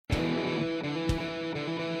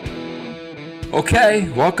Okay,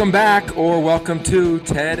 welcome back or welcome to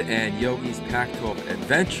Ted and Yogi's Pac-12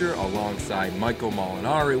 adventure alongside Michael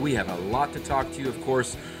Molinari. We have a lot to talk to you. Of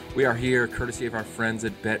course, we are here courtesy of our friends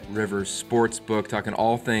at Bet Rivers Sportsbook, talking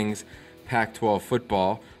all things Pac-12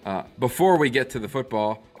 football. Before we get to the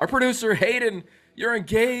football, our producer Hayden, you're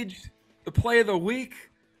engaged. The play of the week.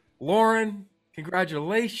 Lauren,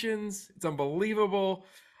 congratulations. It's unbelievable.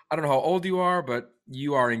 I don't know how old you are, but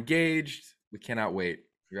you are engaged. We cannot wait.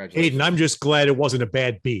 Hayden, I'm just glad it wasn't a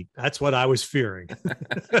bad beat. That's what I was fearing.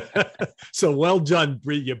 So well done,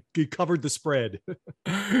 Bree. You covered the spread.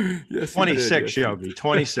 Yes, 26, Yogi.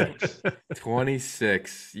 26.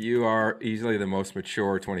 26. You are easily the most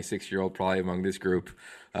mature 26-year-old probably among this group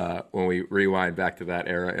when we rewind back to that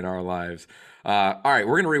era in our lives. All right,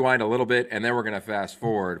 we're going to rewind a little bit, and then we're going to fast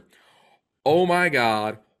forward. Oh, my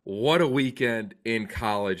God, what a weekend in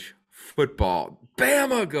college football.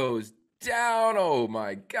 Bama goes down. Oh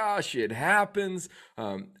my gosh, it happens.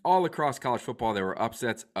 All across college football, there were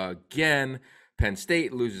upsets again. Penn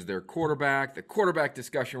State loses their quarterback. The quarterback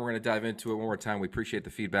discussion, we're going to dive into it one more time. We appreciate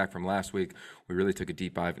the feedback from last week. We really took a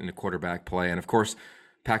deep dive into quarterback play. And of course,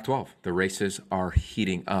 Pac-12, the races are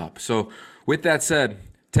heating up. So with that said,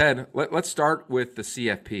 Ted, let's start with the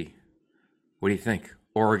CFP. What do you think?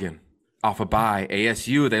 Oregon, off a bye.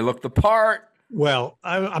 ASU, they look the part. Well,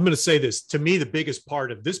 I'm going to say this. To me, the biggest part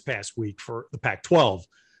of this past week for the Pac-12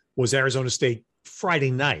 was Arizona State Friday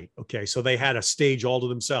night. Okay, so they had a stage all to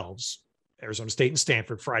themselves, Arizona State and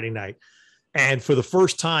Stanford Friday night. And for the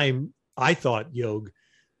first time, I thought, Yog,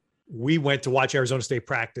 we went to watch Arizona State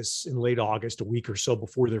practice in late August, a week or so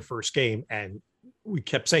before their first game. And we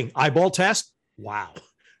kept saying, eyeball test? Wow,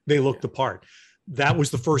 they looked the part. That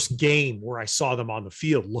was the first game where I saw them on the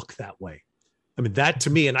field look that way. I mean, that to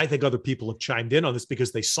me, and I think other people have chimed in on this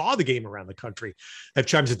because they saw the game around the country, have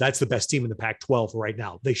chimed in, that's the best team in the Pac-12 right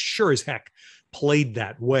now. They sure as heck played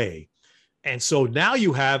that way. And so now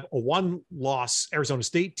you have a one-loss Arizona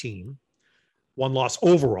State team, one loss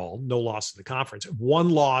overall, no loss in the conference,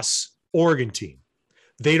 one-loss Oregon team.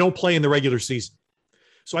 They don't play in the regular season.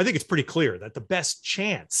 So I think it's pretty clear that the best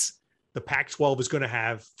chance the Pac-12 is going to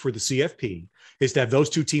have for the CFP is to have those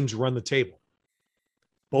two teams run the table.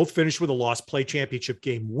 Both finish with a loss, play championship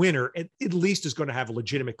game winner, and at least is going to have a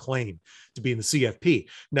legitimate claim to be in the CFP.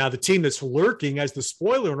 Now, the team that's lurking as the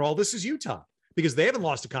spoiler in all this is Utah, because they haven't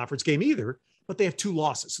lost a conference game either, but they have two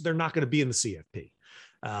losses, so they're not going to be in the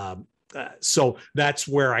CFP. So that's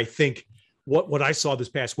where I think what I saw this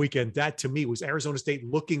past weekend, that to me was Arizona State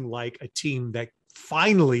looking like a team that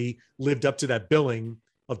finally lived up to that billing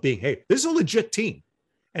of being, hey, this is a legit team.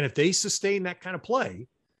 And if they sustain that kind of play,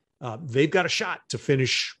 they've got a shot to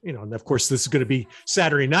finish, and of course, this is going to be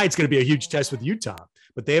Saturday night. It's going to be a huge test with Utah,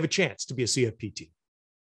 but they have a chance to be a CFP team.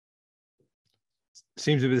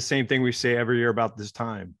 Seems to be the same thing we say every year about this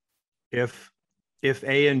time. If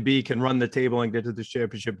A and B can run the table and get to the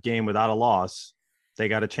championship game without a loss, they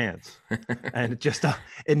got a chance. And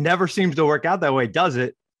it never seems to work out that way, does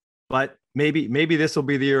it? But maybe this will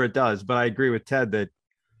be the year it does. But I agree with Ted that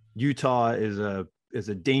Utah is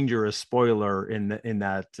a dangerous spoiler in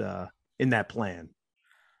that plan.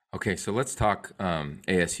 Okay, so let's talk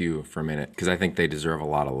ASU for a minute, because I think they deserve a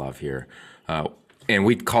lot of love here. And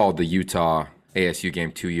we called the Utah ASU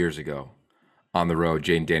game 2 years ago on the road,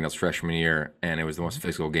 Jaden Daniels' freshman year, and it was the most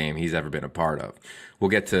physical game he's ever been a part of. We'll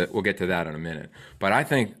get to that in a minute. But I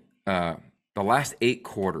think the last 8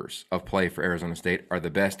 quarters of play for Arizona State are the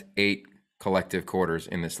best 8 collective quarters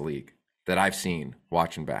in this league that I've seen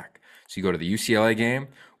watching back. So you go to the UCLA game,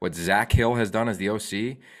 what Zach Hill has done as the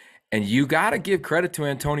OC, and you got to give credit to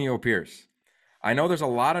Antonio Pierce. I know there's a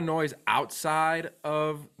lot of noise outside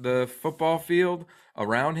of the football field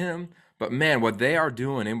around him, but man, what they are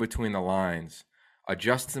doing in between the lines,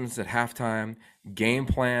 adjustments at halftime, game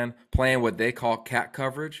plan, playing what they call cat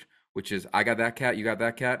coverage, which is I got that cat, you got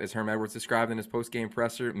that cat, as Herm Edwards described in his post-game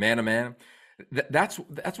presser, man-to-man. That's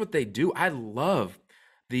what they do. I love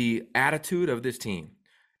the attitude of this team.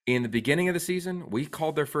 In the beginning of the season, we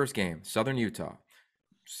called their first game, Southern Utah.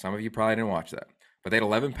 Some of you probably didn't watch that. But they had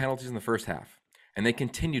 11 penalties in the first half. And they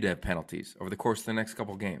continue to have penalties over the course of the next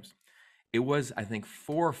couple of games. It was, I think,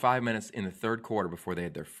 4 or 5 minutes in the third quarter before they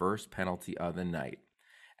had their first penalty of the night.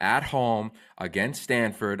 At home, against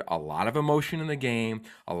Stanford, a lot of emotion in the game,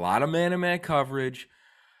 a lot of man-to-man coverage.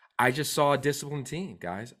 I just saw a disciplined team,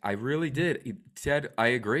 guys. I really did. Ted, I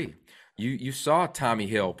agree. You saw Tommy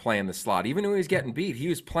Hill playing the slot. Even when he was getting beat, he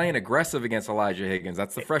was playing aggressive against Elijah Higgins.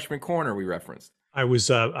 That's the freshman corner we referenced. I want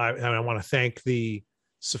to thank the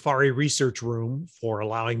Safari Research Room for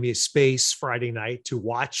allowing me a space Friday night to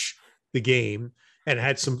watch the game and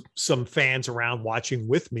had some fans around watching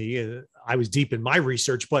with me. I was deep in my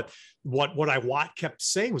research, but what I kept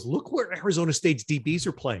saying was, look where Arizona State's DBs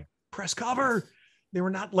are playing. Press cover. They were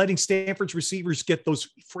not letting Stanford's receivers get those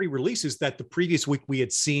free releases that the previous week we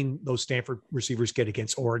had seen those Stanford receivers get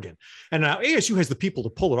against Oregon. And now ASU has the people to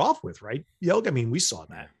pull it off with, right? I mean, we saw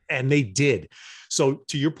that, and they did. So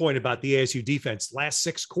to your point about the ASU defense, last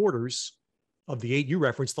 6 quarters of the 8 you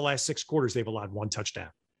referenced, the last 6 quarters, they've allowed 1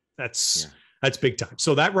 touchdown. That's big time.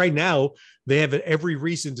 So that right now, they have every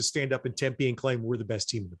reason to stand up in Tempe and claim we're the best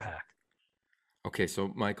team in the PAC. Okay,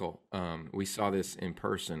 so Michael, we saw this in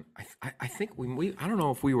person. I think we I don't know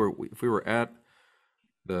if we were at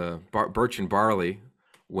the Birch and Barley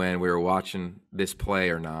when we were watching this play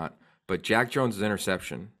or not, but Jack Jones'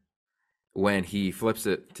 interception when he flips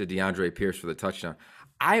it to DeAndre Pierce for the touchdown.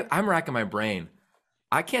 I'm racking my brain.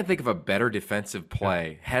 I can't think of a better defensive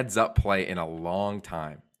play, heads up play in a long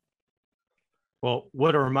time. Well,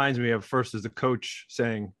 what it reminds me of first is the coach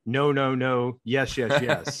saying, no, no, no, yes, yes,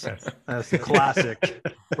 yes. That's the classic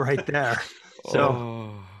right there.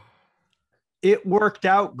 So it worked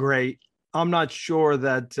out great. I'm not sure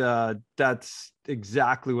that that's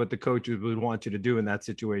exactly what the coaches would want you to do in that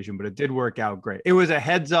situation, but it did work out great. It was a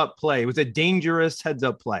heads up play. It was a dangerous heads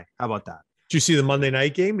up play. How about that? Did you see the Monday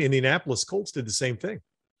night game? Indianapolis Colts did the same thing.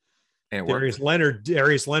 And Darius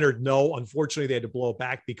Leonard, no, unfortunately they had to blow it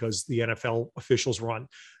back because the NFL officials were on.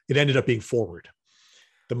 It ended up being forward.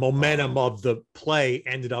 The momentum of the play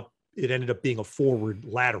ended up being a forward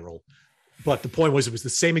lateral. But the point was, it was the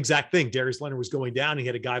same exact thing. Darius Leonard was going down. He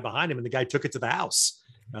had a guy behind him, and the guy took it to the house.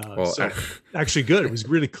 So actually good. It was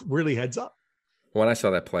really, really heads up. When I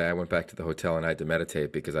saw that play, I went back to the hotel and I had to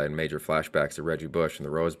meditate because I had major flashbacks to Reggie Bush in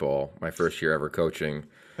the Rose Bowl, my first year ever coaching,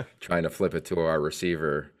 trying to flip it to our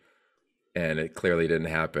receiver. And it clearly didn't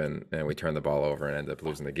happen, and we turned the ball over and ended up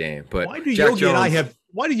losing the game. But why do Yogi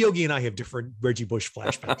and I have different Reggie Bush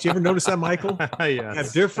flashbacks? You ever notice that, Michael? Yes.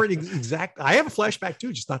 Have different exact. I have a flashback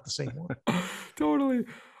too, just not the same one. Totally.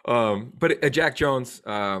 But Jack Jones,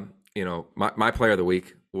 my player of the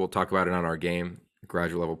week. We'll talk about it on our game,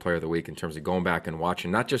 graduate level player of the week, in terms of going back and watching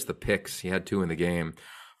not just the picks, he had 2 in the game,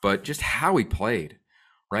 but just how he played.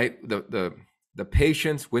 Right, the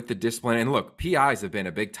patience with the discipline. And look, PIs have been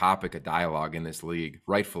a big topic of dialogue in this league,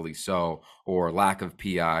 rightfully so, or lack of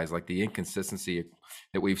PIs, like the inconsistency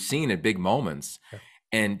that we've seen at big moments. Yeah.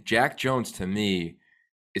 And Jack Jones, to me,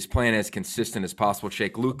 is playing as consistent as possible.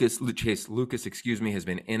 Chase Lucas, has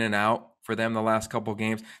been in and out for them the last couple of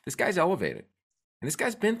games. This guy's elevated. And this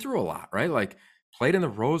guy's been through a lot, right? Like, played in the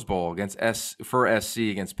Rose Bowl for SC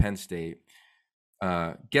against Penn State,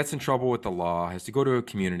 gets in trouble with the law, has to go to a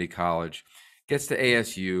community college, gets to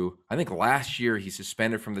ASU. I think last year he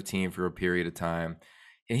suspended from the team for a period of time,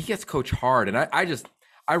 and he gets coached hard. And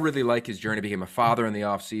I really like his journey. Became a father in the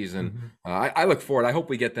offseason. I look forward. I hope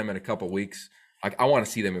we get them in a couple of weeks. I want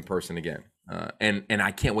to see them in person again. And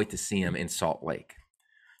I can't wait to see him in Salt Lake.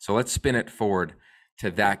 So let's spin it forward to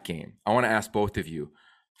that game. I want to ask both of you,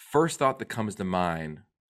 first thought that comes to mind,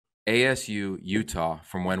 ASU, Utah,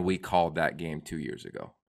 from when we called that game 2 years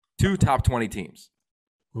ago. 2 top 20 teams.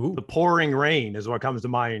 Ooh. The pouring rain is what comes to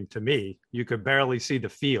mind to me. You could barely see the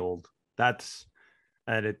field. And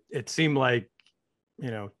it seemed like,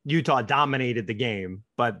 Utah dominated the game,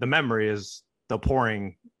 but the memory is the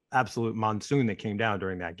pouring absolute monsoon that came down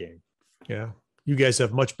during that game. Yeah. You guys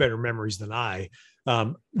have much better memories than I.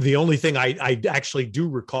 The only thing I actually do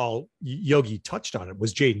recall, Yogi touched on it,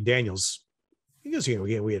 was Jaden Daniels. Because,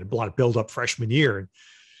 we had a lot of build-up freshman year, and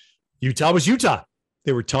Utah was Utah.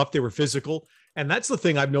 They were tough. They were physical. And that's the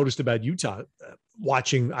thing I've noticed about Utah.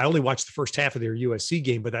 I only watched the first half of their USC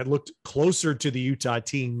game, but that looked closer to the Utah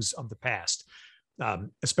teams of the past,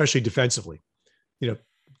 especially defensively.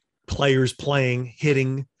 Players playing,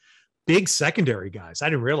 hitting, big secondary guys. I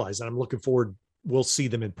didn't realize that. I'm looking forward. We'll see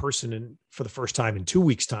them in person for the first time in 2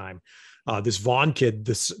 weeks' time. This Vaughn kid,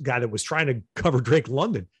 this guy that was trying to cover Drake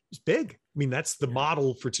London, is big. I mean, that's the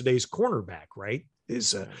model for today's cornerback, right?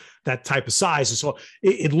 Is that type of size. And so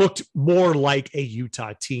it looked more like a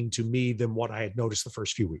Utah team to me than what I had noticed the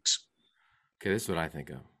first few weeks. Okay, this is what I think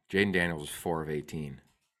of. Jaden Daniels was 4 of 18.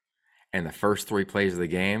 And the first 3 plays of the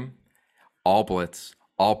game, all blitz,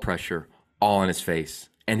 all pressure, all in his face.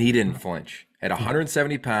 And he didn't flinch. At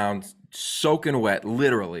 170 pounds, soaking wet,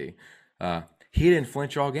 literally, he didn't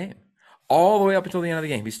flinch all game. All the way up until the end of the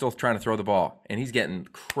game, he's still trying to throw the ball, and he's getting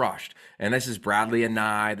crushed. And this is Bradley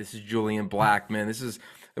Anai. This is Julian Blackman. This is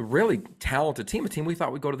a really talented team, a team we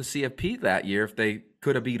thought would go to the CFP that year if they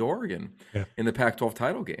could have beat Oregon in the Pac-12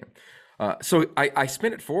 title game. So I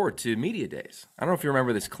spin it forward to media days. I don't know if you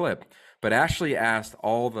remember this clip, But Ashley asked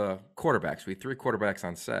all the quarterbacks, we had 3 quarterbacks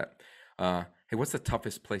on set, hey, what's the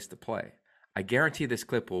toughest place to play? I guarantee this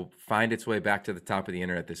clip will find its way back to the top of the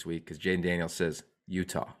internet this week because Jaden Daniels says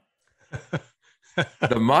Utah.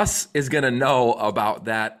 The Muss is going to know about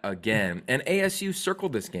that again. And ASU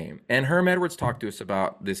circled this game. And Herm Edwards talked to us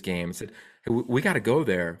about this game and said, hey, we got to go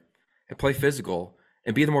there and play physical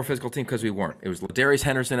and be the more physical team, because we weren't. It was Ladarius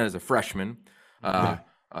Henderson as a freshman,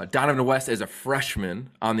 Donovan West as a freshman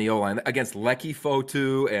on the O-line against Lecky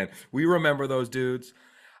Fotu, and we remember those dudes.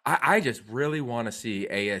 I just really want to see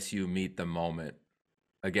ASU meet the moment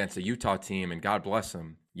against a Utah team, and God bless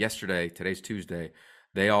them. Yesterday, today's Tuesday,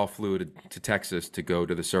 they all flew to Texas to go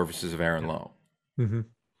to the services of Aaron Lowe. Mm-hmm.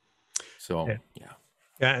 So, yeah.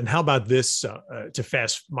 Yeah, and how about this? To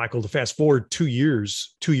fast forward 2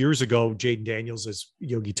 years. 2 years ago, Jaden Daniels, as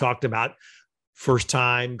Yogi talked about, first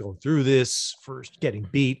time going through this, first getting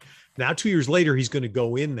beat. Now 2 years later, he's going to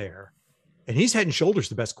go in there, and he's head and shoulders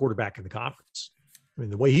the best quarterback in the conference. I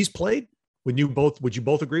mean, the way he's played, would you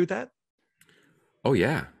both agree with that? Oh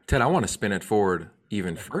yeah, Ted, I want to spin it forward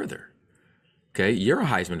even further. Okay, you're a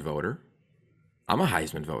Heisman voter. I'm a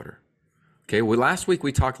Heisman voter. Okay, last week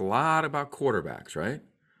we talked a lot about quarterbacks, right?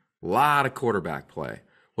 A lot of quarterback play.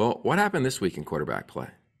 Well, what happened this week in quarterback play?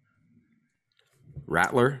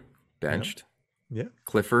 Rattler benched. Yeah.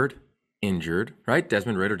 Clifford injured, right?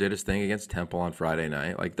 Desmond Ridder did his thing against Temple on Friday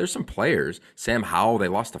night. Like, there's some players. Sam Howell, they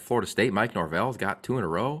lost to Florida State. Mike Norvell's got 2 in a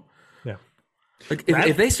row. Yeah. Like,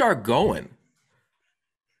 if they start going.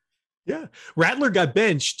 Yeah. Rattler got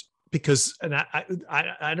benched because, and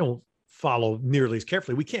I don't follow nearly as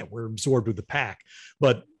carefully. We're absorbed with the PAC,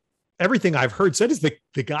 but everything I've heard said is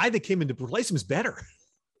the guy that came in to replace him is better.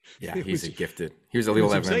 Yeah, he's gifted. Here's a little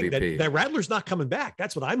MVP. That Rattler's not coming back.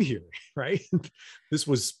 That's what I'm hearing, right? This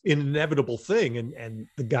was an inevitable thing. And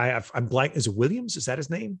the guy, I'm blank. Is it Williams? Is that his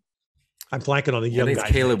name? I'm blanking on the young guy.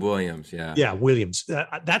 Caleb Williams. Yeah. Yeah, Williams.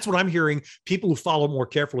 That's what I'm hearing. People who follow more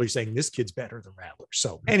carefully saying this kid's better than Rattler.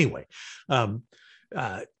 So anyway,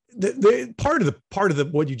 the part of the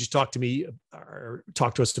what you just talked to me or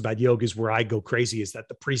talked to us about, Yoga, is where I go crazy, is that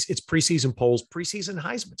it's preseason polls, preseason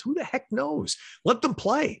Heismans. Who the heck knows? Let them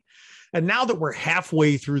play. And now that we're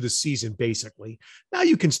halfway through the season, basically, now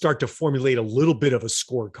you can start to formulate a little bit of a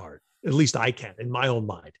scorecard. At least I can in my own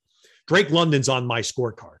mind. Drake London's on my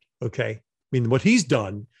scorecard. Okay. I mean, what he's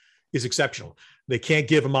done is exceptional. They can't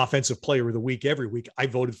give him offensive player of the week every week. I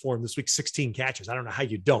voted for him this week, 16 catches. I don't know how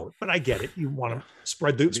you don't, but I get it. You want to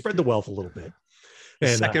spread the wealth a little bit.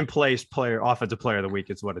 And second place offensive player of the week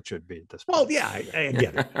is what it should be at this point. Well, yeah, I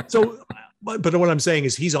get it. So, but what I'm saying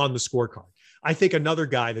is he's on the scorecard. I think another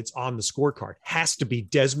guy that's on the scorecard has to be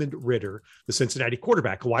Desmond Ridder, the Cincinnati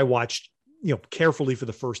quarterback, who I watched, carefully for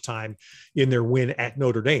the first time in their win at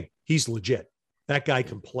Notre Dame. He's legit. That guy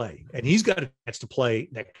can play, and he's got a chance to play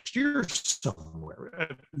next year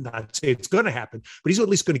somewhere. Not say it's going to happen, but he's at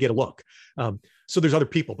least going to get a look. So there's other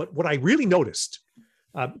people. But what I really noticed,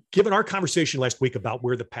 given our conversation last week about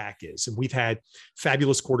where the PAC is, and we've had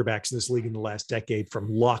fabulous quarterbacks in this league in the last decade, from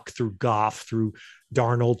Luck through Goff, through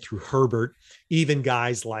Darnold, through Herbert, even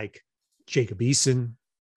guys like Jacob Eason,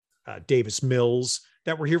 Davis Mills,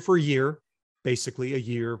 that were here for basically a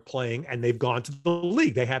year playing, and they've gone to the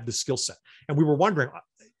league. They have the skill set. And we were wondering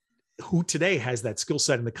who today has that skill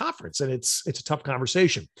set in the conference. And it's a tough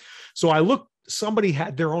conversation. So I looked, somebody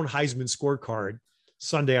had their own Heisman scorecard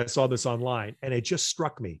Sunday. I saw this online and it just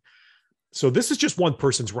struck me. So this is just one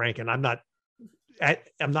person's ranking. I'm not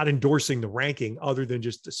endorsing the ranking other than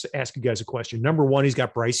just to ask you guys a question. Number 1, he's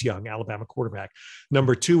got Bryce Young, Alabama quarterback.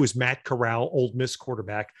 Number 2 is Matt Corral, Ole Miss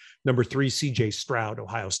quarterback. Number 3, CJ Stroud,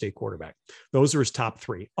 Ohio State quarterback. Those are his top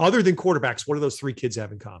 3. Other than quarterbacks, what do those 3 kids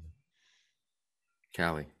have in common?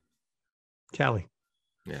 Callie.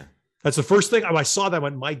 Yeah. That's the first thing. I saw that. I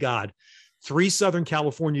went, my God, 3 Southern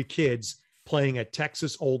California kids playing at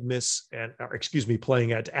Texas,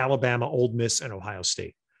 playing at Alabama, Ole Miss, and Ohio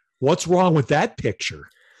State. What's wrong with that picture?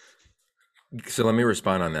 So let me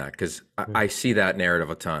respond on that, because I see that narrative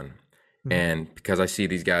a ton. Mm-hmm. And because I see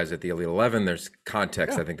these guys at the Elite 11, there's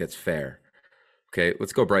context. I think that's fair. Okay,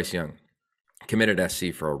 let's go Bryce Young. Committed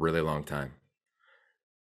SC for a really long time.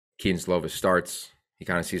 Keaton Slovis starts. He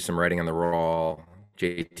kind of sees some writing on the wall.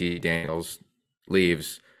 JT Daniels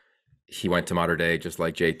leaves. He went to Mater Dei just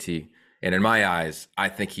like JT. And in my eyes, I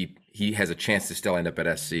think he has a chance to still end up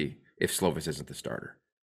at SC if Slovis isn't the starter.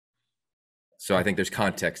 So I think there's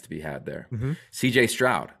context to be had there. Mm-hmm. CJ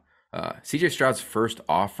Stroud. CJ Stroud's first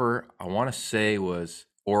offer, I want to say, was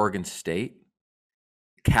Oregon State.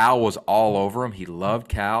 Cal was all over him. He loved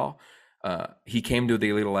Cal. He came to the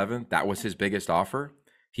Elite 11. That was his biggest offer.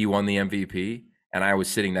 He won the MVP. And I was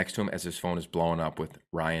sitting next to him as his phone is blowing up with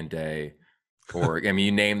Ryan Day, or I mean,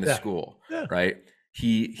 you name the Yeah. school, Yeah. right?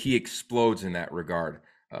 He explodes in that regard.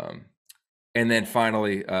 And then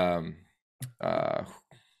finally,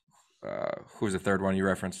 who's the third one you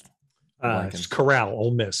referenced? Corral,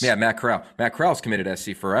 Ole Miss. Yeah, Matt Corral. Matt Corral's committed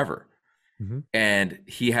SC forever. Mm-hmm. And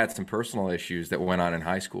he had some personal issues that went on in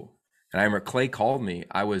high school. And I remember Clay called me.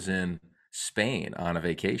 I was in Spain on a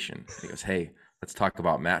vacation. He goes, hey, let's talk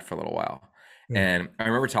about Matt for a little while. Yeah. And I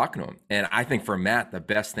remember talking to him. And I think for Matt, the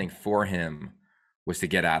best thing for him was to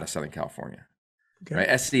get out of Southern California. Okay.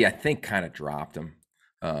 Right? SC, I think, kind of dropped him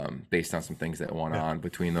based on some things that went on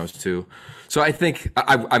between those two. So I think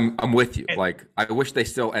I'm with you. Like, I wish they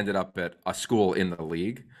still ended up at a school in the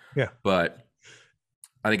league. Yeah. But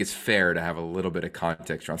I think it's fair to have a little bit of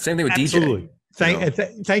context around. Same thing with Absolutely.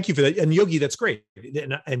 DJ. Thank you for that. And Yogi, that's great.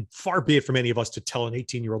 And far be it from any of us to tell an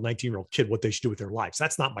 18-year-old, 19-year-old kid what they should do with their lives.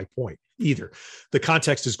 That's not my point either. The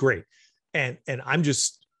context is great. And I'm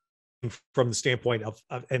just from the standpoint of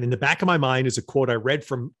and in the back of my mind is a quote I read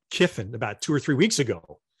from Kiffin about 2 or 3 weeks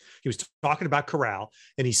ago. He was talking about Corral,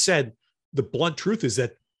 and he said, the blunt truth is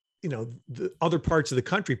that, the other parts of the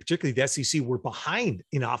country, particularly the SEC, were behind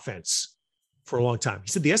in offense for a long time. He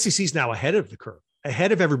said the SEC is now ahead of the curve,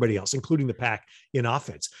 ahead of everybody else, including the PAC in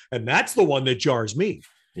offense. And that's the one that jars me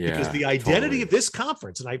because the identity of this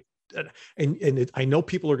conference, and I know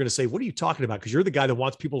people are going to say, what are you talking about? Because you're the guy that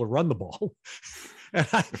wants people to run the ball.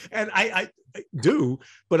 and I do,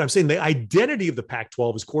 but I'm saying the identity of the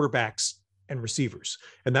Pac-12 is quarterbacks and receivers.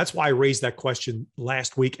 And that's why I raised that question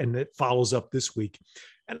last week, and it follows up this week.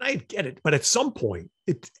 And I get it. But at some point,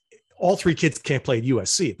 all three kids can't play at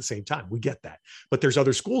USC at the same time. We get that. But there's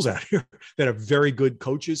other schools out here that have very good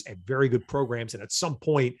coaches and very good programs. And at some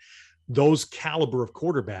point, those caliber of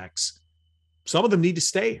quarterbacks, some of them need to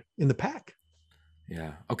stay in the PAC.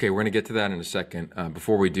 Yeah. Okay. We're going to get to that in a second.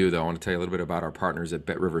 Before we do, though, I want to tell you a little bit about our partners at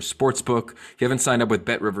BetRivers Sportsbook. If you haven't signed up with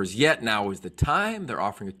BetRivers yet, now is the time. They're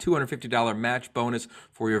offering a $250 match bonus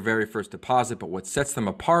for your very first deposit. But what sets them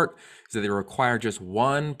apart is that they require just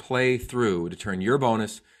one play through to turn your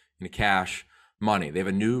bonus into cash money. They have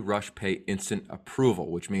a new Rush Pay instant approval,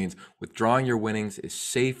 which means withdrawing your winnings is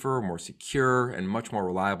safer, more secure, and much more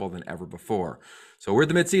reliable than ever before. So we're at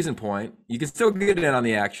the midseason point. You can still get in on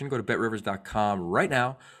the action. Go to betrivers.com right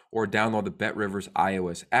now or download the BetRivers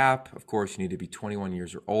iOS app. Of course, you need to be 21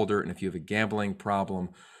 years or older. And if you have a gambling problem,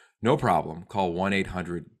 no problem. Call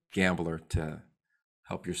 1-800-GAMBLER to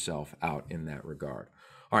help yourself out in that regard.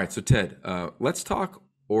 All right, so Ted, let's talk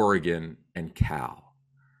Oregon and Cal,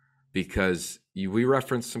 because we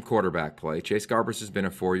referenced some quarterback play. Chase Garbers has been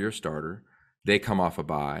a 4-year starter. They come off a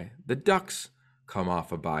bye. The Ducks come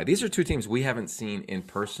off a bye. These are two teams we haven't seen in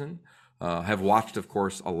person, have watched, of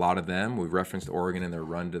course, a lot of them. We referenced Oregon in their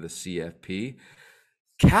run to the CFP.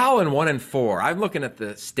 Cal in 1-4. I'm looking at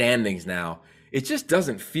the standings now. It just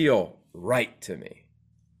doesn't feel right to me.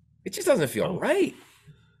 It just doesn't feel right.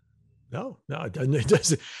 No, it doesn't. It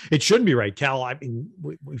doesn't. It shouldn't be right. Cal, I mean,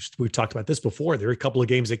 we've talked about this before. There are a couple of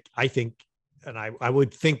games that I think, and I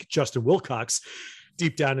would think Justin Wilcox,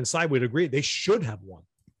 deep down inside, would agree they should have won.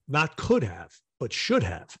 Not could have, but should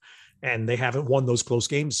have. And they haven't won those close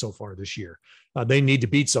games so far this year. They need to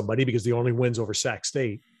beat somebody because the only wins over Sac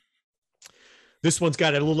State. This one's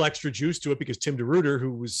got a little extra juice to it because Tim DeRuyter,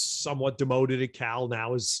 who was somewhat demoted at Cal,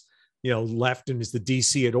 now is left and is the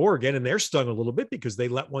DC at Oregon, and they're stung a little bit because they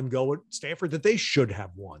let one go at Stanford that they should have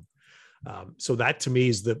won. So that to me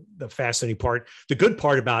is the fascinating part. The good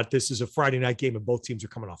part about this is a Friday night game and both teams are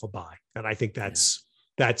coming off a bye. And I think that's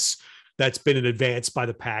been an advance by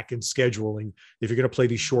the PAC in scheduling. If you're going to play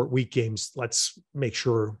these short week games, let's make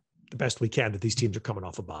sure the best we can that these teams are coming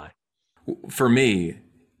off a bye. For me,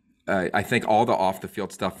 I think all the off the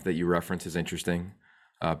field stuff that you reference is interesting.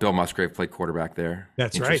 Bill Musgrave played quarterback there.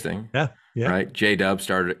 That's interesting. Right. Yeah. Right. J-Dub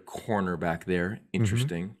started at cornerback there.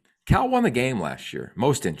 Interesting. Mm-hmm. Cal won the game last year.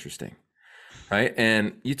 Most interesting. Right.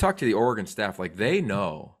 And you talk to the Oregon staff, like they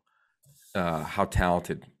know how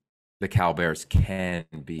talented the Cal Bears can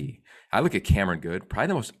be. I look at Cameron Good, probably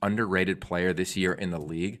the most underrated player this year in the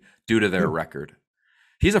league due to their record.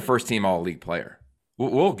 He's a first-team all-league player.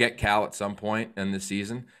 We'll get Cal at some point in this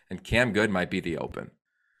season, and Cam Good might be the open,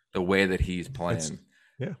 the way that he's playing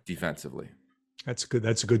defensively. That's good.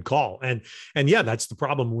 That's a good call. And yeah, that's the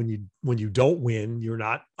problem when you don't win, you're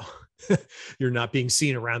not being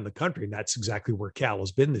seen around the country. And that's exactly where Cal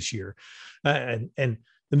has been this year. And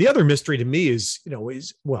the other mystery to me is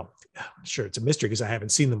sure, it's a mystery because I haven't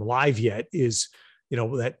seen them live yet, is,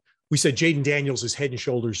 that we said Jaden Daniels is head and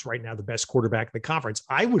shoulders right now the best quarterback in the conference.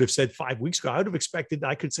 I would have said 5 weeks ago, I would have expected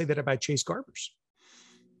I could say that about Chase Garbers.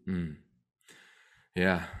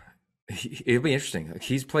 Yeah, it'll be interesting. Like,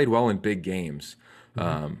 he's played well in big games.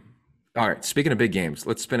 All right, speaking of big games,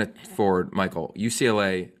 let's spin it forward, Michael.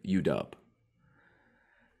 UCLA, UW.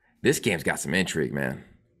 This game's got some intrigue, man.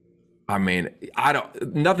 I mean,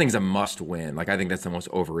 nothing's a must win. Like, I think that's the most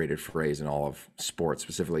overrated phrase in all of sports,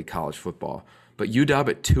 specifically college football. But UW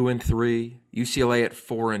at 2-3, UCLA at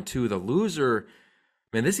 4-2. The loser,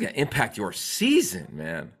 man, this is gonna impact your season,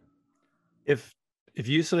 man. If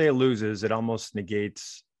UCLA loses, it almost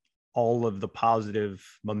negates all of the positive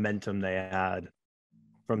momentum they had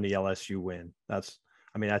from the LSU win.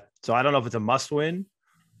 So I don't know if it's a must win,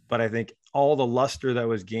 but I think all the luster that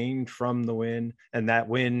was gained from the win, and that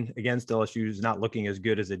win against LSU is not looking as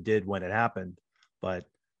good as it did when it happened. But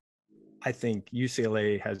I think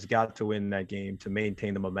UCLA has got to win that game to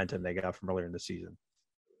maintain the momentum they got from earlier in the season.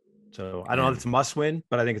 So I don't know if it's a must win,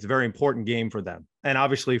 but I think it's a very important game for them. And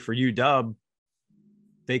obviously for UW,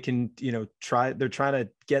 they can, they're trying to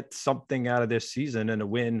get something out of this season, and a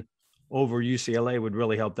win over UCLA would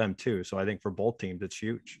really help them too. So I think for both teams, it's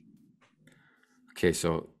huge. Okay,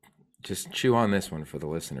 so just chew on this one for the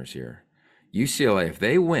listeners here. UCLA, if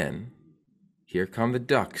they win, here come the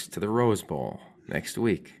Ducks to the Rose Bowl next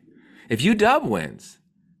week. If UW wins,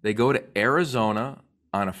 they go to Arizona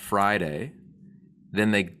on a Friday,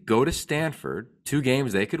 then they go to Stanford, 2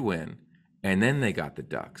 games they could win, and then they got the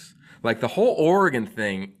Ducks. Like, the whole Oregon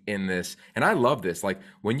thing in this, and I love this, like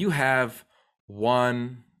when you have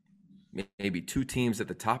one, maybe 2 teams at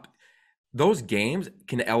the top, those games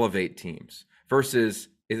can elevate teams versus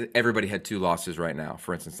everybody had 2 losses right now,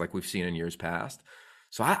 for instance, like we've seen in years past.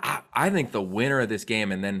 So I think the winner of this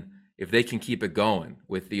game, and then if they can keep it going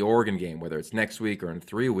with the Oregon game, whether it's next week or in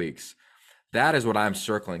 3 weeks, that is what I'm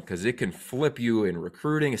circling, because it can flip you in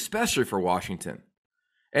recruiting, especially for Washington.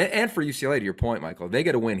 And for UCLA, to your point, Michael, if they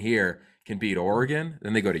get a win here, can beat Oregon,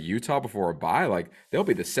 then they go to Utah before a bye, like they'll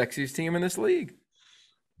be the sexiest team in this league.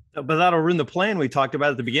 But that'll ruin the plan we talked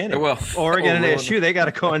about at the beginning. Well, Oregon and ASU, they got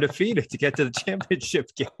to go undefeated to get to the championship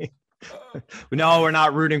game. No, we're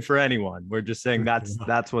not rooting for anyone. We're just saying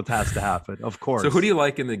that's what has to happen, of course. So who do you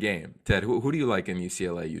like in the game, Ted? Who do you like in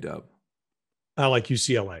UCLA, UW? I like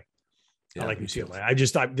UCLA. Yeah, I like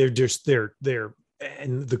UCLA. They're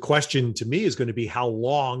and the question to me is going to be, how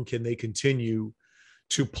long can they continue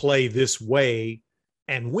to play this way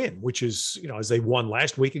and win, which is, as they won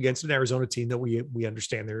last week against an Arizona team that we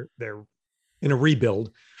understand they're in a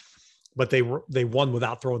rebuild, but they won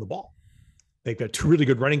without throwing the ball. They've got 2 really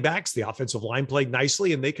good running backs. The offensive line played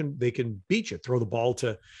nicely, and they can beat you. Throw the ball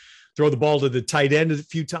to the tight end a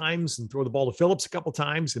few times, and throw the ball to Phillips a couple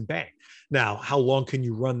times, and bang. Now, how long can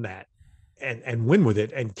you run that and win with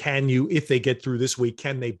it? And can you, if they get through this week,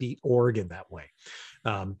 can they beat Oregon that way?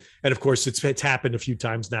 And of course, it's happened a few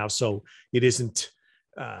times now, so it isn't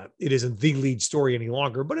the lead story any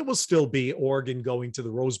longer. But it will still be Oregon going to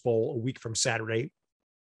the Rose Bowl a week from Saturday,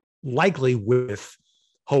 likely with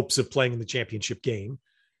hopes of playing in the championship game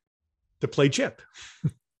to play Chip.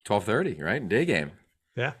 12:30, right? Day game.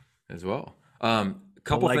 Yeah, as well.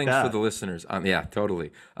 Couple things for the listeners. Yeah,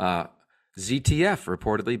 totally. ZTF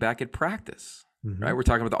reportedly back at practice, right? We're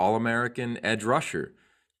talking about the All-American edge rusher.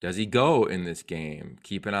 Does he go in this game?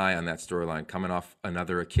 Keep an eye on that storyline. Coming off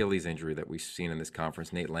another Achilles injury that we've seen in this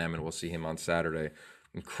conference. Nate Lamon, we'll see him on Saturday.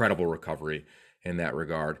 Incredible recovery in that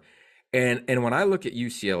regard. And when I look at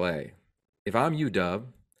UCLA, if I'm UW,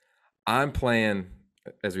 I'm playing,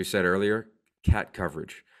 as we said earlier, cat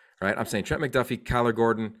coverage, right? I'm saying Trent McDuffie, Kyler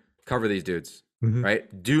Gordon, cover these dudes,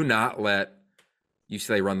 right? Do not let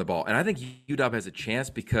UCLA run the ball. And I think UW has a chance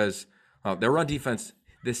because their run defense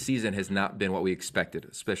this season has not been what we expected,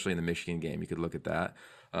 especially in the Michigan game. You could look at that.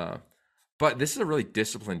 But this is a really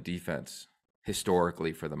disciplined defense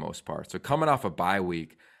historically for the most part. So coming off a bye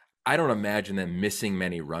week, I don't imagine them missing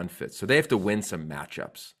many run fits. So they have to win some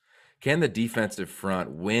matchups. Can the defensive front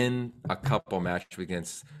win a couple matchups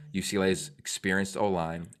against UCLA's experienced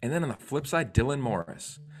O-line? And then on the flip side, Dylan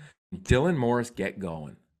Morris get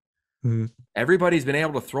going. Everybody's been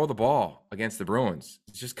able to throw the ball against the Bruins.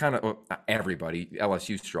 It's just kind of, not everybody,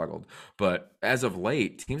 LSU struggled. But as of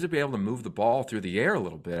late, teams have been able to move the ball through the air a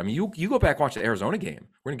little bit. I mean, you go back and watch the Arizona game.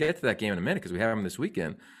 We're going to get to that game in a minute because we have them this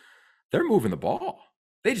weekend. They're moving the ball.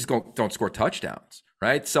 They just don't score touchdowns,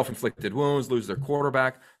 right? Self-inflicted wounds, lose their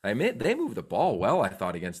quarterback. I mean, they move the ball well, I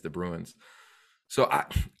thought, against the Bruins. So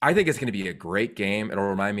I think it's going to be a great game. It'll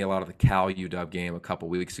remind me a lot of the Cal UW game a couple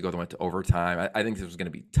weeks ago that went to overtime. I think this was going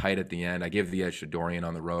to be tight at the end. I give the edge to Dorian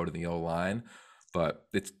on the road and the O-line, but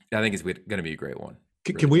I think it's going to be a great one.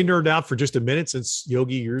 Can we nerd out for just a minute, since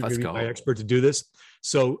Yogi, you're going to be my expert to do this?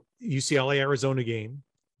 So UCLA Arizona game.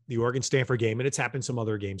 the Oregon Stanford game, and it's happened some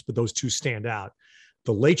other games, but those two stand out.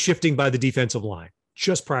 The late shifting by the defensive line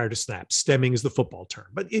just prior to snap. Stemming is the football term,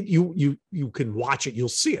 but you can watch it. You'll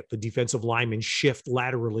see it. The defensive linemen shift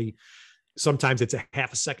laterally. Sometimes it's a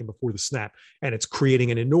half a second before the snap, and it's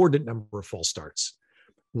creating an inordinate number of false starts.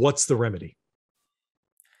 What's the remedy?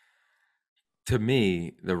 To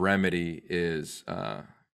me, the remedy is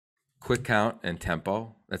quick count and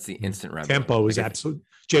tempo. That's the instant remedy. Tempo is absolute.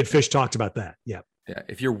 Jed Fish talked about that. Yeah. Yeah.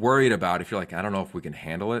 If you're worried about, if you're like, I don't know if we can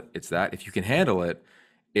handle it, it's that. If you can handle it,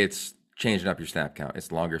 it's changing up your snap count.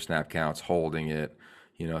 It's longer snap counts, holding it,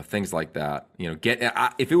 things like that.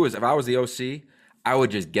 If I was the OC, I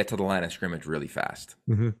would just get to the line of scrimmage really fast.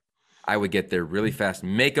 Mm-hmm. I would get there really fast,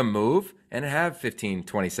 make a move, and have 15,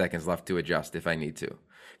 20 seconds left to adjust if I need to.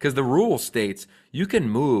 Because the rule states you can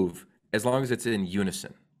move as long as it's in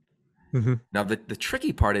unison. Mm-hmm. Now, the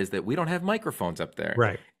tricky part is that we don't have microphones up there.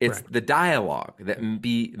 Right. It's the dialogue that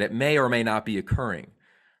may or may not be occurring,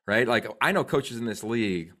 right? Like, I know coaches in this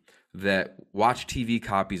league that watch TV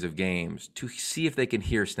copies of games to see if they can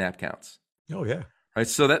hear snap counts. Oh, yeah. Right.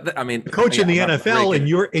 So that I mean, the coach in the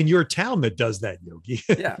NFL in your town that does that, Yogi.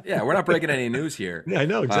 yeah. We're not breaking any news here. Yeah, I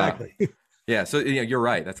know exactly. Yeah. So you're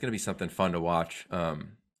right. That's going to be something fun to watch because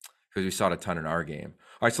we saw it a ton in our game.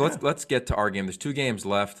 All right. So let's get to our game. There's 2 games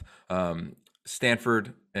left.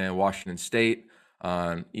 Stanford and Washington State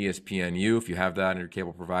on ESPNU. If you have that in your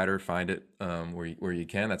cable provider, find it where you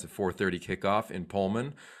can. That's a 4:30 kickoff in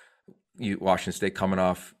Pullman. Washington State coming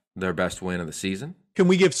off their best win of the season. Can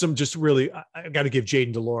we give some I got to give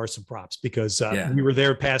Jaden Delore some props because we were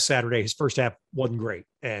there past Saturday. His first half wasn't great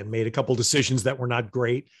and made a couple decisions that were not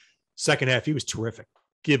great. Second half, he was terrific.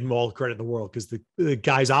 Give him all the credit in the world because the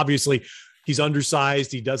guy's obviously he's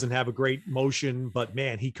undersized. He doesn't have a great motion, but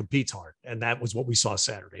man, he competes hard. And that was what we saw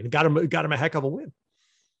Saturday. And it got him a heck of a win.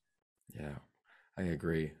 Yeah, I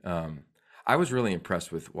agree. I was really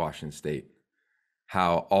impressed with Washington State,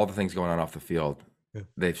 how all the things going on off the field,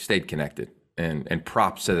 they've stayed connected. And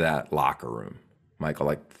props to that locker room, Michael,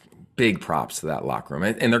 like big props to that locker room.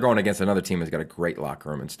 And they're going against another team that's got a great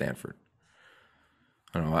locker room in Stanford.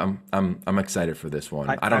 I don't know. I'm excited for this one.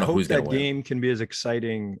 I don't know who's going to win. That game can be as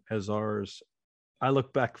exciting as ours. I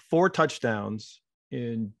look back 4 touchdowns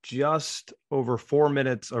in just over 4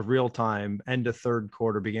 minutes of real time, end of third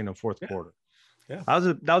quarter, beginning of fourth quarter. Yeah.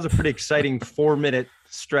 That was a pretty exciting 4-minute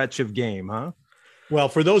stretch of game, huh? Well,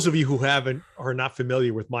 for those of you who are not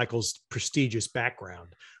familiar with Michael's prestigious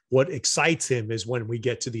background, what excites him is when we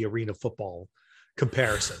get to the arena football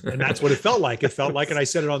comparison. And that's what it felt like. It felt like, and I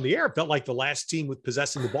said it on the air, it felt like the last team with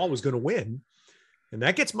possessing the ball was going to win. And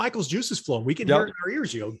that gets Michael's juices flowing. We can hear it in our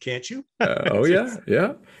ears, can't you? Oh yeah.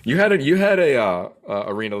 Yeah. You had a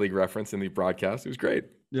Arena League reference in the broadcast. It was great.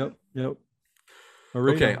 Yep.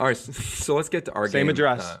 Arena. Okay. All right. So let's get to our Same game.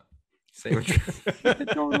 Address. Same address.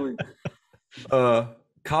 Totally.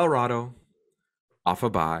 Colorado off a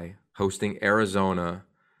bye, hosting Arizona,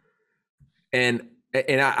 and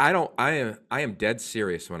I am dead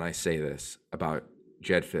serious when I say this about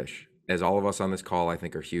Jed Fish, as all of us on this call I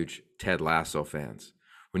think are huge Ted Lasso fans.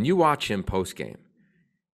 When you watch him post game,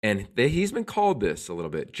 and he's been called this a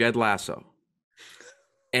little bit, Jed Lasso,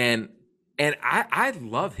 and I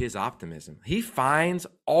love his optimism. He finds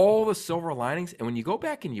all the silver linings, and when you go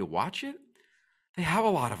back and you watch it, they have a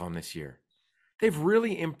lot of them this year. They've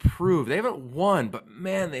really improved. They haven't won, but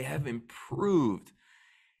man, they have improved.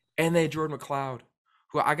 And they had Jordan McLeod,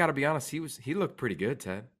 who I got to be honest, he looked pretty good,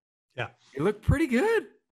 Ted. Yeah. He looked pretty good.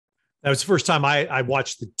 That was the first time I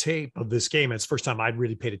watched the tape of this game. It's the first time I'd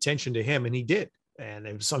really paid attention to him, and he did. And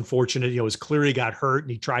it was unfortunate. It was clear he got hurt, and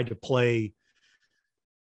he tried to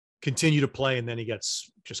continue to play, and then he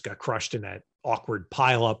just got crushed in that awkward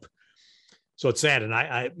pileup. So it's sad. And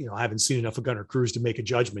I haven't seen enough of Gunnar Cruz to make a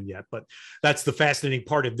judgment yet, but that's the fascinating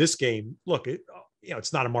part of this game. Look,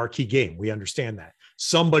 it's not a marquee game. We understand that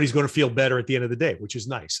somebody's going to feel better at the end of the day, which is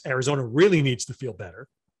nice. Arizona really needs to feel better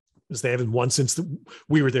because they haven't won since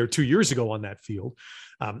we were there 2 years ago on that field.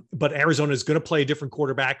 But Arizona is going to play a different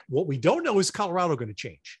quarterback. What we don't know is Colorado going to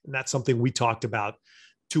change. And that's something we talked about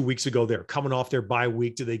 2 weeks ago. They're coming off their bye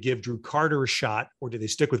week. Do they give Drew Carter a shot or do they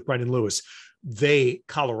stick with Brendan Lewis?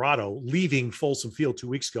 Colorado, leaving Folsom Field 2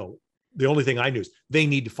 weeks ago, the only thing I knew is they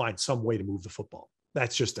need to find some way to move the football.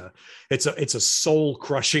 That's just it's a soul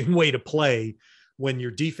crushing way to play when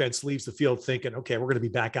your defense leaves the field thinking, okay, we're going to be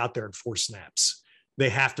back out there in 4 snaps. They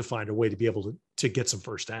have to find a way to be able to get some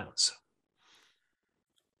first downs.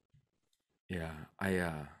 Yeah.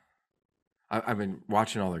 I've been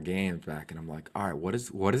watching all their games back and I'm like, all right, what is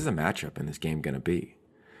the matchup in this game going to be?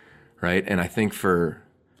 Right. And I think for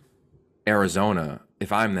Arizona,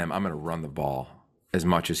 if I'm them, I'm going to run the ball as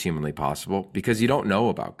much as humanly possible because you don't know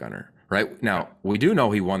about Gunner. Right now, we do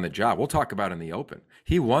know he won the job. We'll talk about it in the open.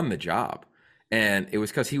 He won the job, and it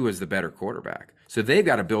was because he was the better quarterback. So they've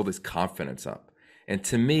got to build his confidence up. And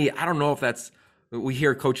to me, I don't know if that's we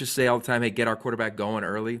hear coaches say all the time, "Hey, get our quarterback going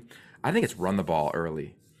early." I think it's run the ball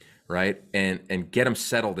early, right, and get him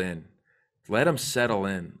settled in. Let him settle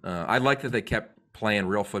in. I like that they kept playing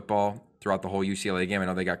real football throughout the whole UCLA game. I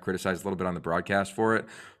know they got criticized a little bit on the broadcast for it,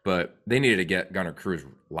 but they needed to get Gunner Cruz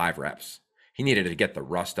live reps. He needed to get the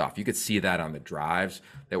rust off. You could see that on the drives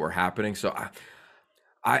that were happening. So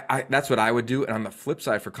I that's what I would do. And on the flip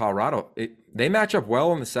side for Colorado, they match up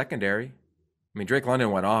well in the secondary. I mean, Drake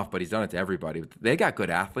London went off, but he's done it to everybody. They got good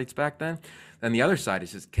athletes back then. And the other side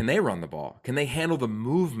is just, can they run the ball? Can they handle the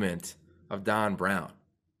movement of Don Brown?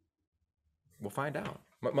 We'll find out.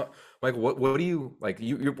 Michael, what do you like?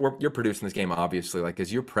 You're producing this game, obviously. Like,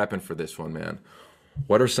 as you're prepping for this one, man,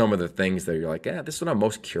 what are some of the things that you're like, this is what I'm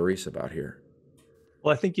most curious about here?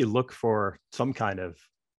 Well, I think you look for some kind of,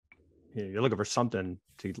 you're looking for something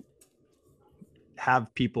to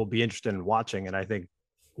have people be interested in watching. And I think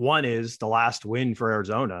one is the last win for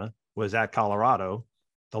Arizona was at Colorado,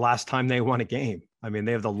 the last time they won a game. I mean,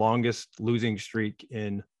 they have the longest losing streak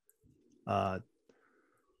in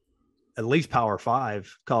at least Power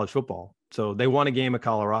 5 college football. So they won a game at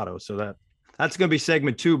Colorado. So that's going to be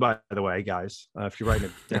segment 2, by the way, guys, if you're writing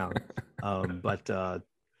it down. I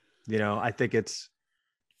think it's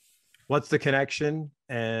what's the connection,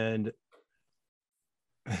 and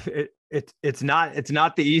it's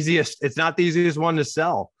not the easiest. It's not the easiest one to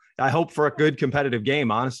sell. I hope for a good competitive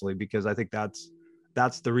game, honestly, because I think that's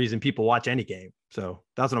the reason people watch any game. So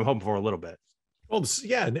that's what I'm hoping for a little bit. Well,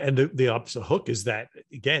 yeah, and the opposite hook is that,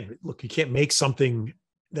 again, look, you can't make something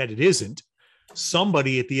that it isn't.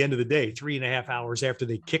 Somebody at the end of the day, 3.5 hours after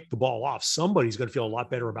they kick the ball off, somebody's going to feel a lot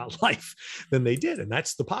better about life than they did, and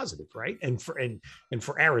that's the positive, right? And for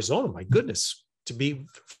Arizona, my goodness, to be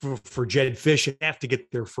for Jed Fish and have to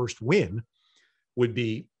get their first win would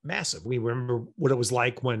be massive. We remember what it was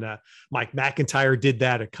like when Mike McIntyre did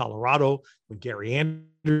that at Colorado, when Gary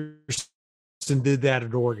Anderson did that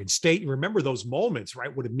at Oregon State. You remember those moments,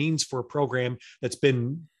 right? What it means for a program that's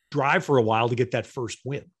been dry for a while to get that first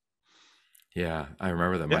win. Yeah, I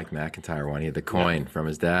remember the Mike McIntyre one. He had the coin from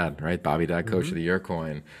his dad, right? Bobby Dad Coach of the Year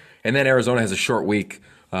coin. And then Arizona has a short week.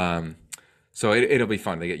 So it'll be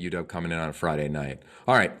fun. They get UW coming in on a Friday night.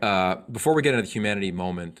 All right. Before we get into the humanity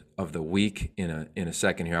moment of the week in a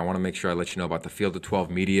second here, I want to make sure I let you know about the Field of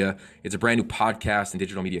 12 Media. It's a brand new podcast and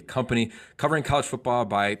digital media company covering college football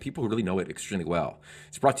by people who really know it extremely well.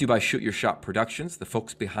 It's brought to you by Shoot Your Shot Productions, the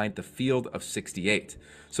folks behind the Field of 68.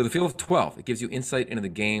 So the Field of 12, it gives you insight into the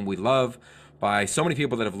game we love by so many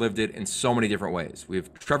people that have lived it in so many different ways. We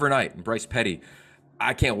have Trevor Knight and Bryce Petty.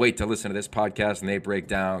 I can't wait to listen to this podcast and they break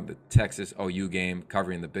down the Texas OU game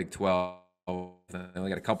covering the Big 12. They only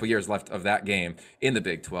got a couple years left of that game in the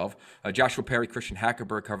Big 12. Joshua Perry, Christian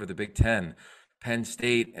Hackerberg cover the Big 10. Penn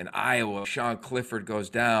State and Iowa. Sean Clifford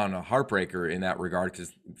goes down, a heartbreaker in that regard because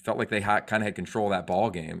it felt like they kind of had control of that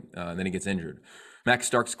ball game, and then he gets injured. Max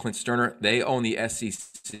Starks, Clint Sterner, they own the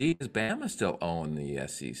SEC. Does Bama still own the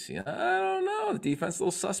SEC? I don't know. The defense is a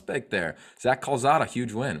little suspect there. Zach Calzada,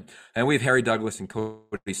 huge win. And we have Harry Douglas and Cody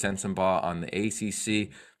Sensenbaugh on the ACC.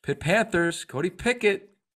 Pitt Panthers, Cody Pickett.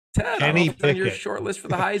 Ted, Kenny Pickett. On your Pickett. short list for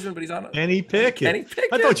the Heisman, but he's on Kenny Pickett. Kenny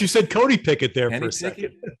Pickett. I thought you said Cody Pickett there Kenny for a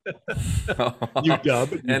second. You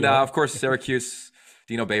dub. And of course, Syracuse,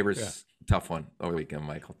 Dino Babers, tough one over the weekend,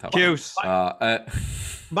 Michael. Tough one.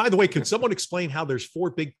 By the way, can someone explain how there's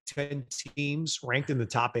 4 Big Ten teams ranked in the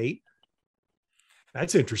top 8?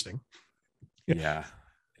 That's interesting. Yeah.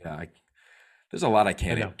 There's a lot I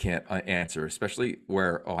can't answer, especially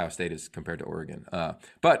where Ohio State is compared to Oregon.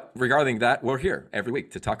 But regarding that, we're here every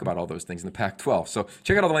week to talk about all those things in the Pac-12. So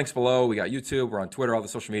check out all the links below. We got YouTube, we're on Twitter, all the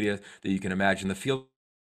social media that you can imagine. The Field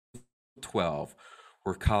 12,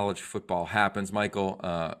 where college football happens. Michael,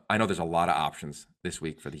 I know there's a lot of options this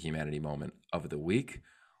week for the humanity moment of the week.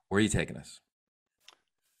 Where are you taking us?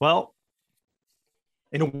 Well,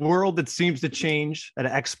 in a world that seems to change at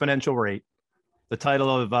an exponential rate, the title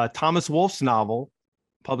of Thomas Wolfe's novel,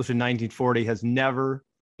 published in 1940, has never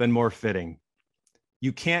been more fitting.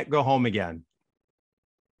 You Can't Go Home Again.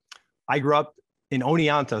 I grew up in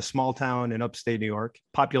Oneonta, a small town in upstate New York,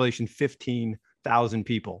 population 15,000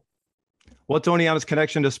 people. What's Oneonta's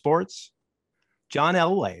connection to sports? John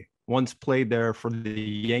Elway once played there for the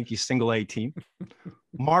Yankees single A team.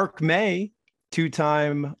 Mark May,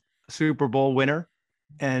 2-time Super Bowl winner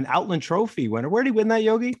and Outland Trophy winner. Where did he win that,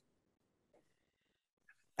 Yogi?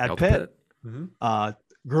 At Pitt. Mm-hmm.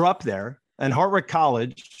 Grew up there. And Hartwick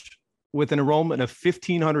College with an enrollment of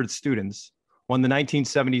 1,500 students, won the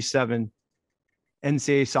 1977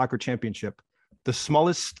 NCAA soccer championship, the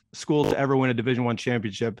smallest school to ever win a Division I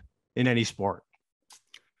championship in any sport.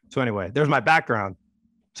 So anyway, there's my background.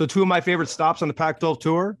 So two of my favorite stops on the Pac-12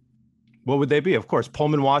 tour, what would they be? Of course,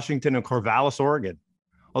 Pullman, Washington, and Corvallis, Oregon.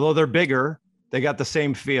 Although they're bigger, they got the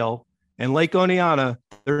same feel. And Lake Oneonta,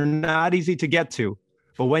 they're not easy to get to,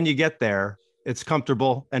 but when you get there, it's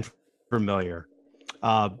comfortable and familiar.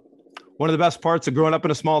 One of the best parts of growing up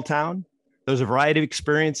in a small town, there's a variety of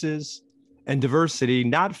experiences and diversity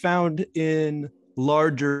not found in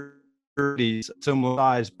larger cities, similar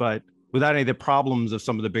size, but without any of the problems of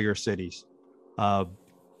some of the bigger cities.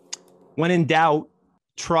 When in doubt,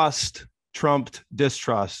 trust trumped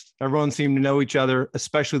distrust. Everyone seemed to know each other,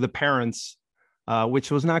 especially the parents,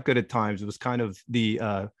 which was not good at times. It was kind of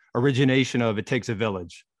the origination of It Takes a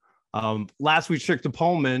Village. Last week's trip to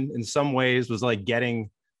Pullman, in some ways, was like getting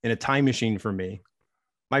in a time machine for me.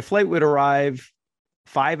 My flight would arrive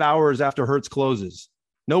 5 hours after Hertz closes.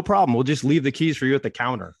 No problem. We'll just leave the keys for you at the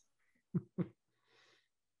counter.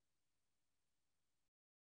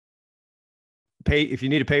 If you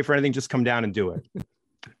need to pay for anything, just come down and do it.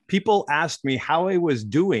 People asked me how I was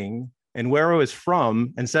doing and where I was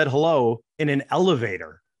from and said hello in an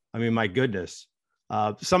elevator. I mean, my goodness.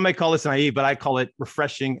 Some may call this naive, but I call it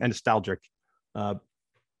refreshing and nostalgic.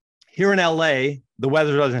 Here in LA, the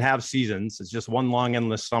weather doesn't have seasons. It's just one long,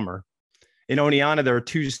 endless summer. In Oneonta, there are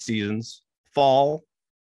two seasons, fall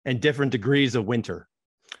and different degrees of winter.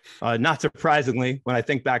 Not surprisingly, when I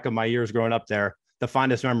think back of my years growing up there, the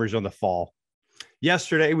fondest memories are in the fall.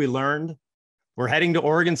 Yesterday, we learned we're heading to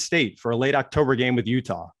Oregon State for a late October game with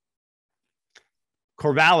Utah.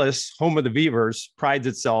 Corvallis, home of the Beavers, prides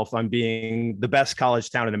itself on being the best college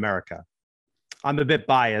town in America. I'm a bit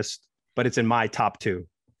biased, but it's in my top two.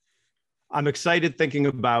 I'm excited thinking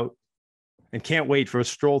about and can't wait for a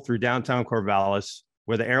stroll through downtown Corvallis,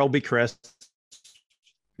 where the air will be crisp,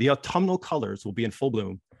 the autumnal colors will be in full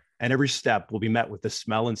bloom, and every step will be met with the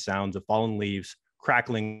smell and sounds of fallen leaves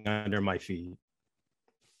crackling under my feet.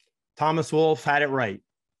 Thomas Wolfe had it right.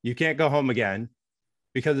 You can't go home again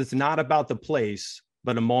because it's not about the place,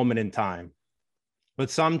 but a moment in time. But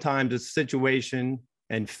sometimes a situation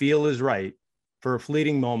and feel is right for a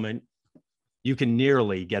fleeting moment. You can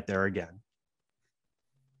nearly get there again.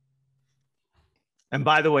 And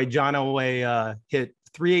by the way, John Elway hit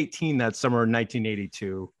 318 that summer in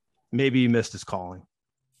 1982. Maybe he missed his calling.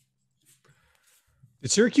 Did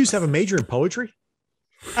Syracuse have a major in poetry?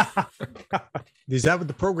 Is that what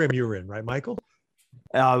the program you were in, right, Michael?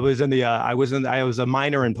 I was a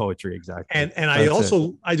minor in poetry, exactly. And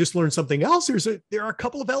I just learned something else. There are a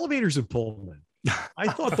couple of elevators in Pullman. I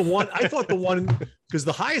thought the one because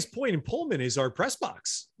the highest point in Pullman is our press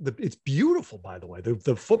box. It's beautiful, by the way.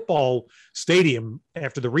 The football stadium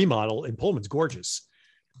after the remodel in Pullman's gorgeous.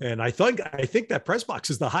 And I think that press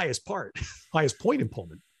box is the highest point in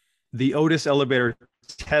Pullman. The Otis elevator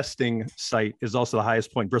testing site is also the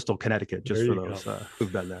highest point, Bristol, Connecticut, just for those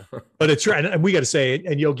who've been there. But it's right. And we got to say,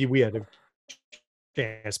 and Yogi, we had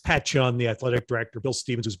a Pat Chun, the athletic director, Bill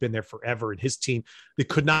Stevens, who's been there forever, and his team, they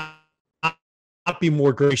could not be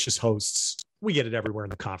more gracious hosts. We get it everywhere in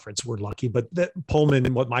the conference. We're lucky. But that Pullman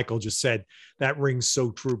and what Michael just said, that rings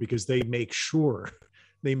so true because they make sure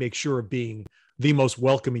of being the most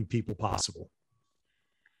welcoming people possible.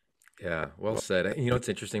 Yeah, well said. You know, it's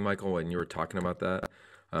interesting, Michael, when you were talking about that.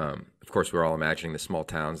 Of course, we're all imagining the small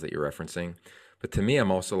towns that you're referencing. But to me, I'm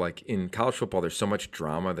also like, in college football, there's so much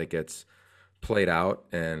drama that gets played out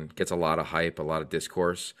and gets a lot of hype, a lot of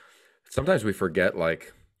discourse. Sometimes we forget,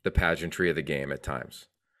 like, the pageantry of the game at times,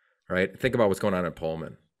 right? Think about what's going on in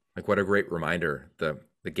Pullman. Like, what a great reminder, the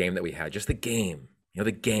game that we had. Just the game. You know,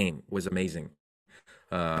 the game was amazing.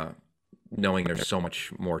 Knowing there's so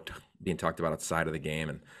much more being talked about outside of the game.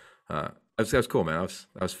 And that was cool, man.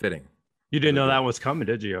 That was fitting. You didn't know that was coming,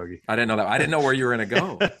 did you, Yogi? I didn't know that. I didn't know where you were going to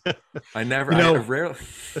go. I never. I rarely.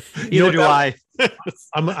 Neither do I.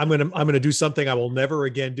 I'm gonna do something I will never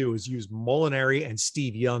again do, is use Molinari and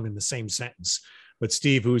Steve Young in the same sentence. But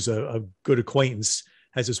Steve, who's a good acquaintance,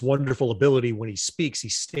 has this wonderful ability. When he speaks, he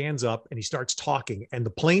stands up and he starts talking, and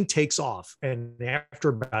the plane takes off. And after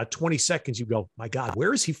about 20 seconds, you go, "My God,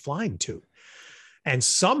 where is he flying to?" And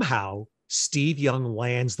somehow Steve Young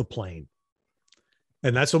lands the plane.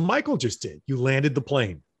 And that's what Michael just did. You landed the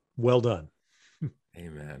plane. Well done.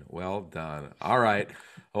 Amen. Well done. All right.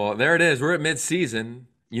 Well, there it is. We're at mid-season.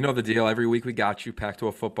 You know the deal. Every week we got you.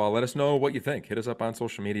 Pac-12 football. Let us know what you think. Hit us up on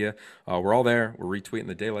social media. We're all there. We're retweeting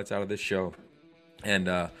the daylights out of this show. And,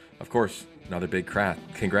 of course, another big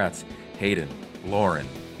congrats. Hayden, Lauren,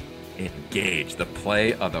 engage. The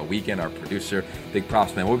play of the weekend, our producer. Big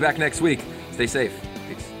props, man. We'll be back next week. Stay safe.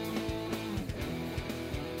 Peace.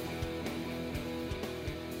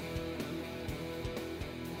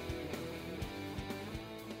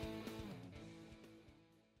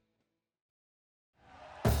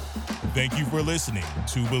 Thank you for listening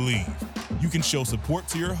to Believe. You can show support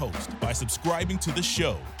to your host by subscribing to the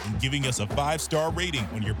show and giving us a 5-star rating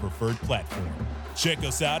on your preferred platform. Check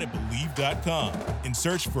us out at Believe.com and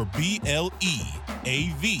search for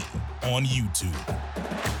BLEAV on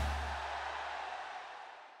YouTube.